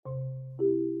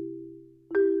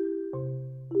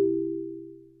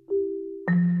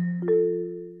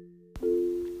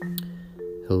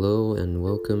Hello and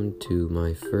welcome to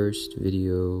my first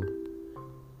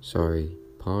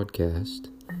podcast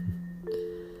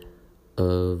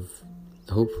of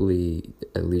hopefully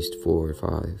at least 4 or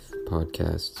 5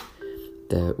 podcasts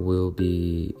that will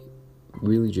be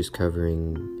really just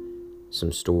covering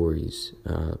some stories,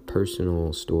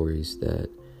 personal stories that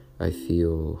I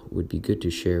feel would be good to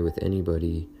share with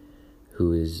anybody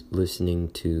who is listening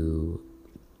to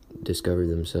discover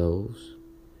themselves.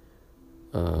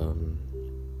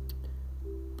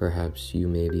 Perhaps you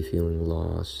may be feeling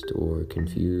lost or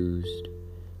confused.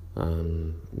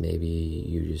 Maybe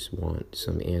you just want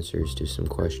some answers to some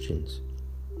questions.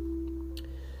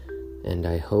 And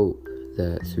I hope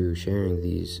that through sharing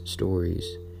these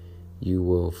stories, you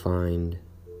will find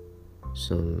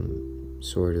some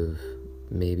sort of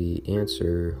maybe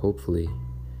answer, hopefully,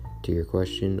 to your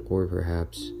question, or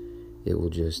perhaps it will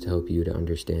just help you to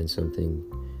understand something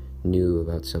new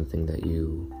about something that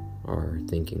you are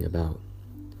thinking about.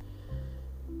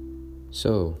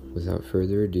 So, without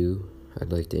further ado,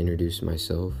 I'd like to introduce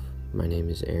myself. My name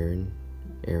is Aaron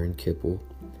Kipple,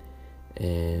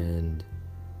 and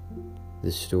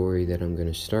the story that I'm going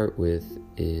to start with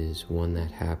is one that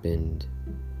happened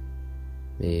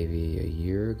maybe a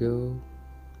year ago.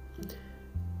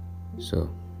 So,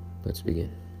 let's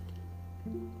begin.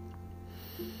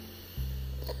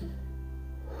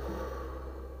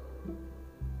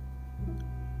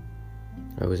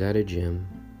 I was at a gym,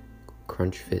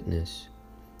 Crunch Fitness,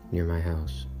 near my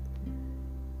house,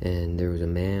 and there was a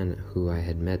man who I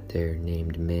had met there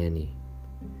named Manny,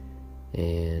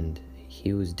 and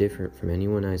he was different from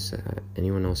anyone else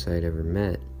I had ever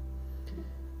met.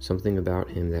 Something about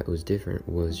him that was different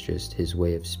was just his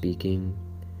way of speaking.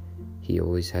 He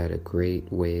always had a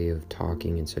great way of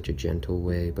talking in such a gentle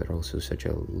way, but also such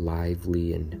a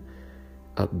lively and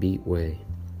upbeat way.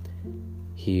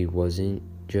 He wasn't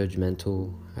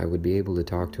judgmental. I would be able to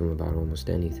talk to him about almost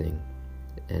anything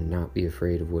and not be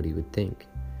afraid of what he would think.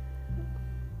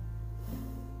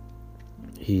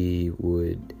 He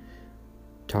would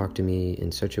talk to me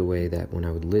in such a way that when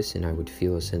I would listen, I would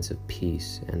feel a sense of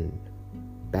peace. And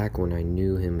back when I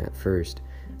knew him at first,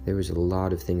 there was a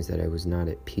lot of things that I was not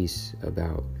at peace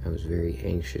about. I was very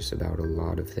anxious about a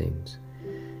lot of things.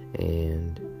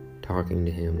 And talking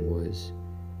to him was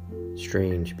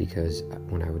strange because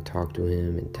when I would talk to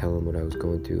him and tell him what I was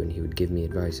going through and he would give me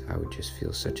advice, I would just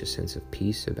feel such a sense of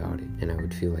peace about it, and I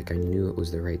would feel like I knew it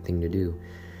was the right thing to do.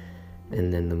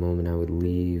 And then the moment I would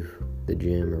leave the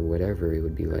gym or whatever, it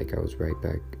would be like I was right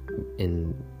back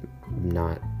in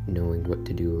not knowing what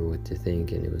to do or what to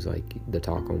think, and it was like the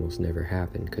talk almost never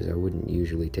happened because I wouldn't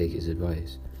usually take his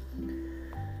advice.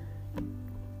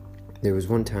 There was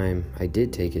one time I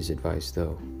did take his advice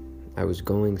though. I was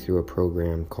going through a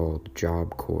program called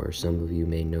Job Corps. Some of you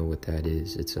may know what that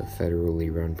is. It's a federally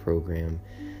run program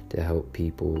to help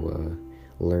people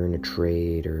learn a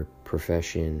trade or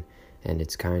profession, and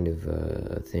it's kind of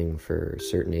a thing for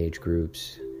certain age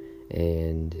groups,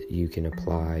 and you can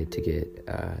apply to get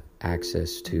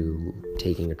access to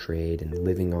taking a trade and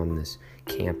living on this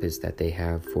campus that they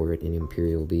have for it in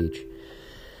Imperial Beach.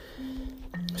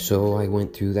 So I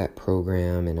went through that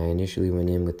program, and I initially went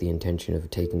in with the intention of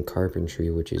taking carpentry,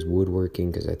 which is woodworking,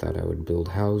 because I thought I would build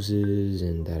houses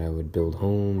and that I would build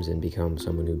homes and become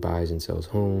someone who buys and sells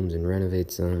homes and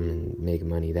renovates them and make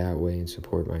money that way and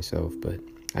support myself. But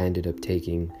I ended up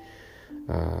taking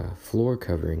floor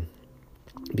covering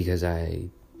because I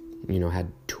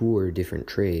had tour different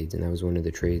trades, and that was one of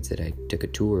the trades that I took a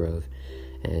tour of.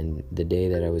 And the day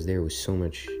that I was there was so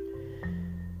much,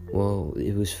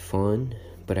 it was fun,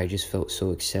 but I just felt so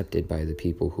accepted by the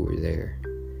people who were there,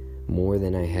 more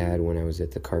than I had when I was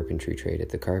at the carpentry trade. At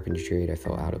the carpentry trade, I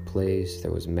felt out of place.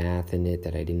 There was math in it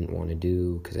that I didn't want to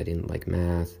do because I didn't like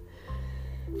math.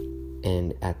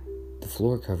 And at the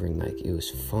floor covering, it was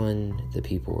fun. The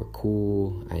people were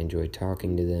cool. I enjoyed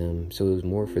talking to them. So it was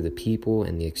more for the people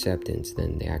and the acceptance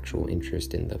than the actual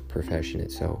interest in the profession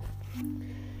itself.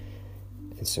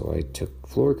 And so I took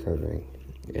floor covering.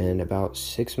 And about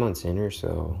 6 months in or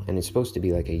so, and it's supposed to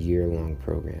be like a year-long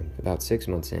program, about 6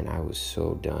 months in, I was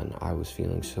so done. I was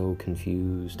feeling so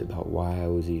confused about why I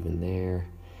was even there.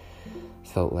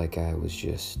 Felt like I was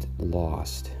just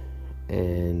lost.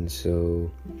 And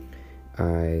so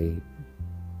I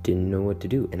didn't know what to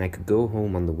do. And I could go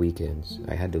home on the weekends.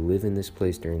 I had to live in this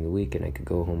place during the week, and I could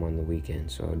go home on the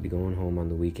weekends. So I would be going home on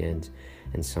the weekends,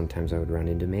 and sometimes I would run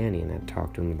into Manny, and I'd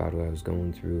talk to him about what I was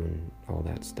going through and all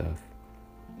that stuff.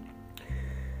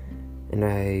 And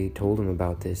I told him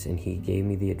about this, and he gave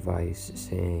me the advice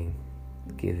saying,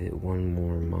 give it one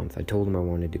more month. I told him I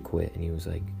wanted to quit, and he was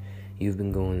like, you've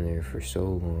been going there for so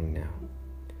long now,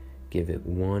 give it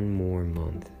one more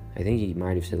month. I think he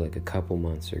might have said like a couple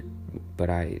months, but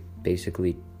I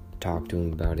basically talked to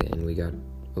him about it, and we got,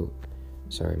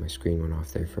 sorry, my screen went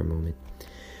off there for a moment.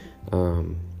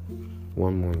 1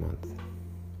 more month.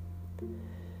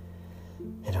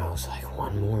 And I was like,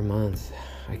 1 more month,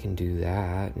 I can do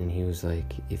that. And he was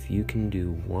like, if you can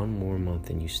do 1 more month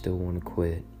and you still want to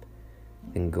quit,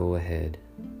 then go ahead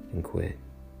and quit,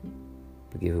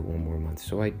 but give it 1 more month.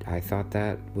 So I thought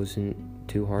that wasn't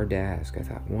too hard to ask. I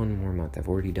thought, 1 more month, I've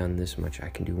already done this much, I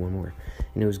can do 1 more.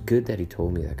 And it was good that he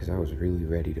told me that, because I was really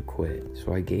ready to quit.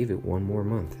 So I gave it 1 more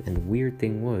month. And the weird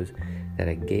thing was that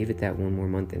I gave it that 1 more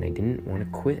month, and I didn't want to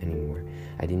quit anymore.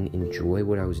 I didn't enjoy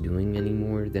what I was doing any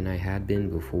more than I had been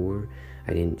before.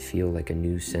 I didn't feel like a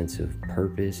new sense of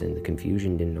purpose, and the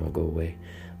confusion didn't all go away.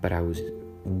 But I was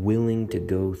willing to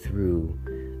go through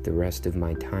the rest of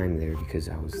my time there, because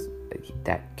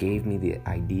that gave me the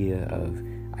idea of,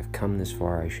 I've come this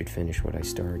far, I should finish what I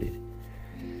started.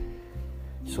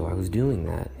 So I was doing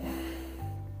that,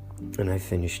 and I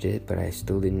finished it, but I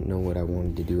still didn't know what I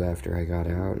wanted to do after I got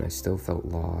out, and I still felt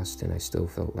lost, and I still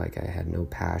felt like I had no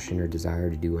passion or desire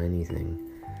to do anything.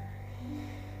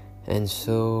 And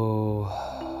so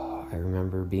I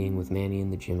remember being with Manny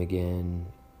in the gym again,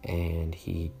 and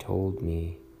he told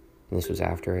me, and this was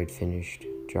after I'd finished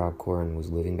Job Corps and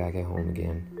was living back at home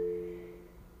again,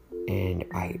 and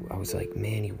I was like,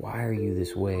 Manny, why are you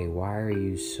this way? Why are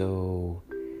you so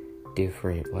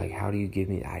different? Like, how do you give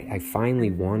me... I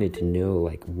finally wanted to know,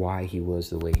 like, why he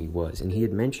was the way he was. And he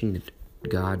had mentioned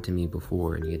God to me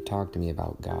before, and he had talked to me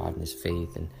about God and his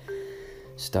faith and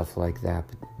stuff like that.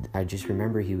 But I just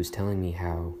remember he was telling me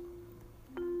how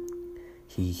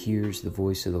he hears the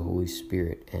voice of the Holy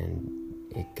Spirit, and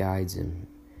it guides him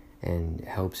and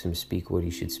helps him speak what he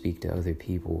should speak to other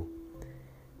people.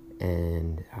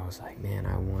 And I was like, man,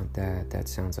 I want that. That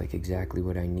sounds like exactly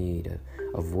what I need.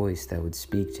 A voice that would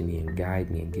speak to me and guide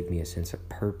me and give me a sense of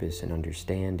purpose and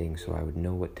understanding, so I would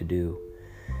know what to do.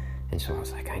 And so I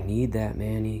was like, I need that,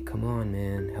 Manny. Come on,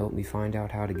 man. Help me find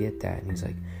out how to get that. And he's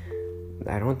like,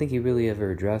 I don't think he really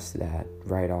ever addressed that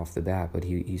right off the bat, but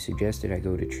he suggested I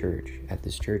go to church, at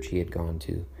this church he had gone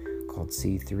to called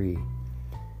C3.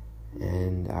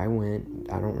 And I went.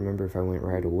 I don't remember if I went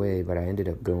right away, but I ended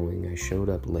up going. I showed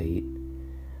up late,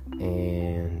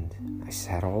 and I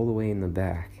sat all the way in the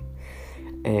back.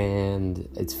 And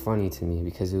it's funny to me,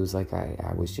 because it was like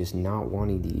I was just not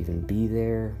wanting to even be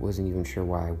there. Wasn't even sure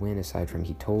why I went, aside from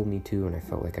he told me to, and I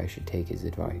felt like I should take his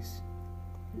advice.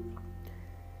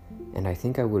 And I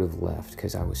think I would have left,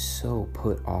 because I was so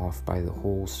put off by the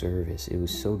whole service. It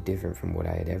was so different from what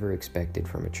I had ever expected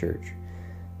from a church.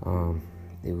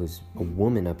 It was a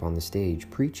woman up on the stage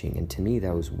preaching, and to me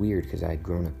that was weird, because I had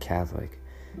grown up Catholic,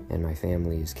 and my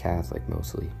family is Catholic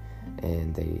mostly,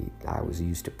 and I was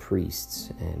used to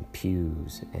priests and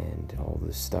pews and all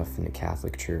this stuff in the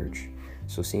Catholic Church.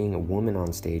 So seeing a woman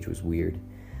on stage was weird.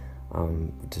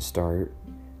 To start,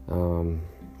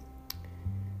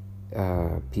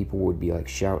 people would be like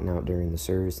shouting out during the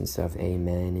service and stuff,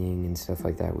 amening and stuff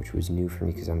like that, which was new for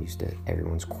me, because I'm used to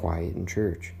everyone's quiet in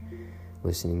church,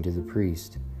 listening to the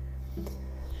priest.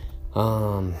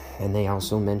 And they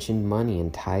also mentioned money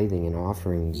and tithing and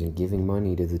offerings and giving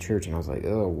money to the church. And I was like,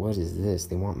 oh, what is this?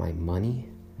 They want my money?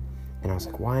 And I was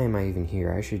like, why am I even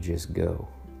here? I should just go.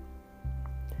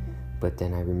 But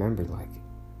then I remembered, like,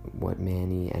 what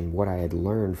Manny and what I had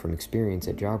learned from experience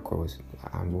at Job Corps was,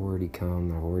 I've already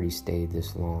come, I've already stayed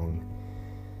this long.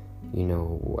 You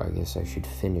know, I guess I should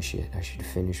finish it. I should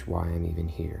finish why I'm even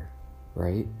here,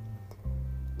 right?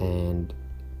 And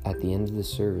at the end of the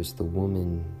service, the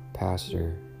woman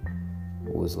pastor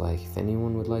was like, if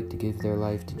anyone would like to give their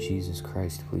life to Jesus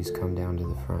Christ, please come down to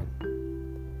the front.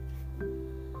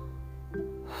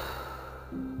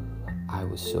 I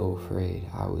was so afraid.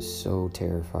 I was so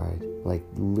terrified. Like,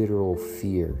 literal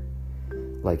fear.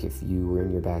 Like if you were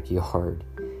in your backyard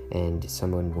and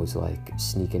someone was like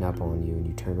sneaking up on you, and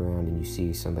you turn around and you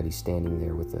see somebody standing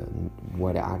there with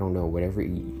whatever,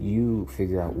 you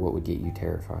figure out what would get you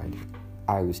terrified.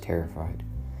 I was terrified.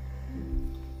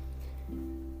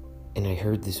 And I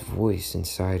heard this voice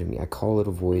inside of me. I call it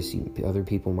a voice. Other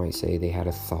people might say they had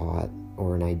a thought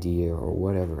or an idea or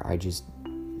whatever.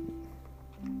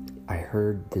 I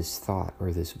heard this thought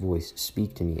or this voice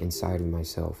speak to me inside of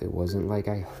myself. It wasn't like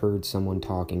I heard someone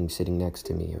talking sitting next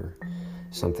to me or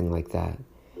something like that.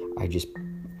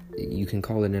 You can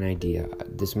call it an idea.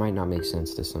 This might not make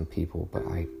sense to some people, but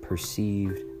I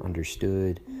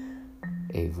understood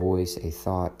a voice, a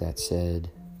thought that said,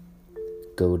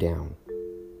 go down.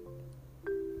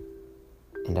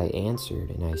 And I answered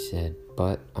and I said,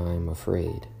 but I'm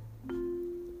afraid.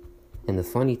 And the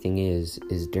funny thing is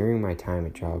during my time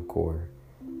at Job Corps,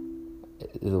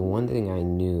 the one thing I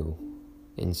knew,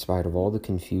 in spite of all the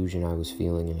confusion I was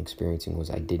feeling and experiencing, was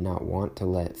I did not want to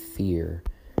let fear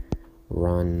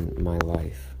run my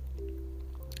life.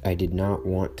 I did not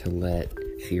want to let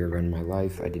fear run my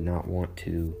life. I did not want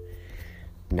to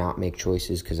not make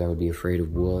choices because I would be afraid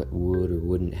of what would or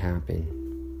wouldn't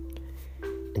happen.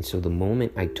 And so the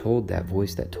moment I told that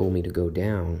voice that told me to go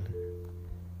down,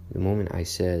 the moment I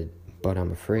said, but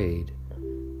I'm afraid,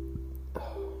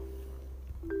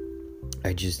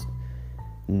 I just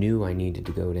knew I needed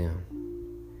to go down.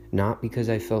 Not because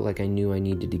I felt like I knew I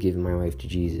needed to give my life to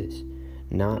Jesus.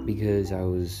 Not because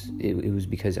it was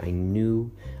because I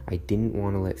knew I didn't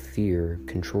want to let fear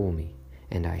control me.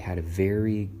 And I had a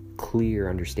very clear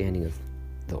understanding of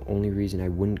the only reason I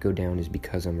wouldn't go down is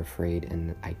because I'm afraid,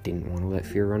 and I didn't want to let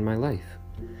fear run my life.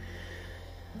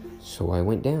 So I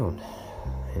went down,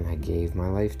 and I gave my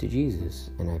life to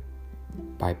Jesus, and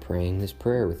by praying this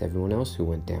prayer with everyone else who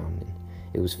went down. And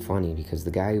it was funny because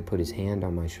the guy who put his hand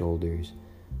on my shoulders,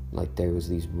 like there was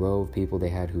these row of people they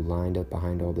had who lined up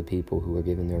behind all the people who were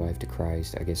giving their life to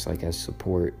Christ, I guess like as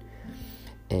support.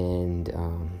 And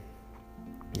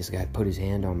this guy put his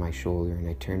hand on my shoulder, and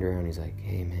I turned around, he's like,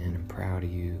 hey man, I'm proud of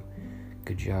you,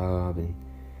 good job.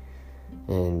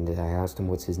 And I asked him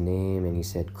what's his name, and he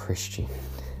said Christian.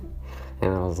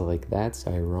 And I was like, that's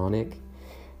ironic.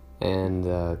 And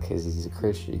because he's a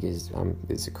Christian,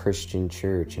 it's a Christian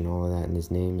church and all of that, and his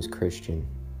name is Christian.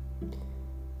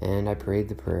 And I prayed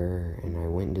the prayer, and I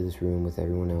went into this room with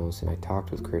everyone else, and I talked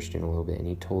with Christian a little bit, and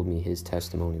he told me his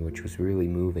testimony, which was really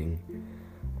moving.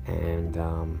 And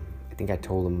I think I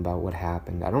told him about what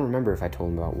happened. I don't remember if I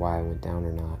told him about why I went down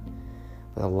or not.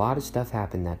 But a lot of stuff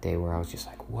happened that day where I was just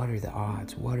like, what are the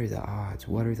odds? What are the odds?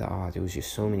 What are the odds? It was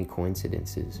just so many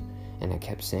coincidences. And I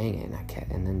kept saying it,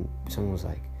 and then someone was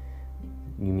like,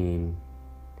 you mean...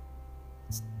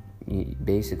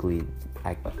 Basically,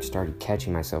 I started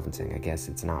catching myself and saying, I guess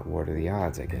it's not what are the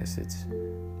odds, I guess it's,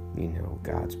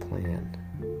 God's plan.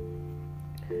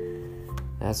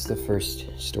 That's the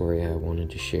first story I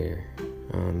wanted to share.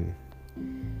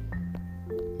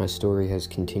 My story has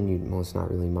continued. Well, it's not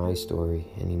really my story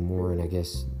anymore, and I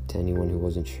guess to anyone who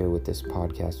wasn't sure what this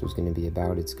podcast was going to be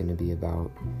about, it's going to be about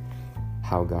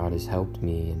how God has helped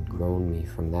me and grown me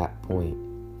from that point.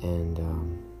 And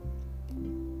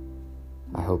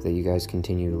I hope that you guys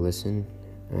continue to listen,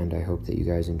 and I hope that you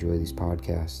guys enjoy these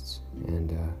podcasts.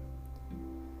 And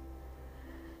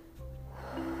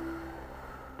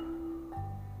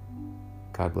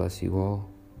God bless you all.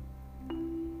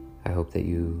 I hope that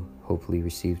you hopefully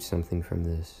received something from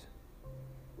this.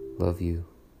 Love you.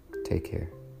 Take care.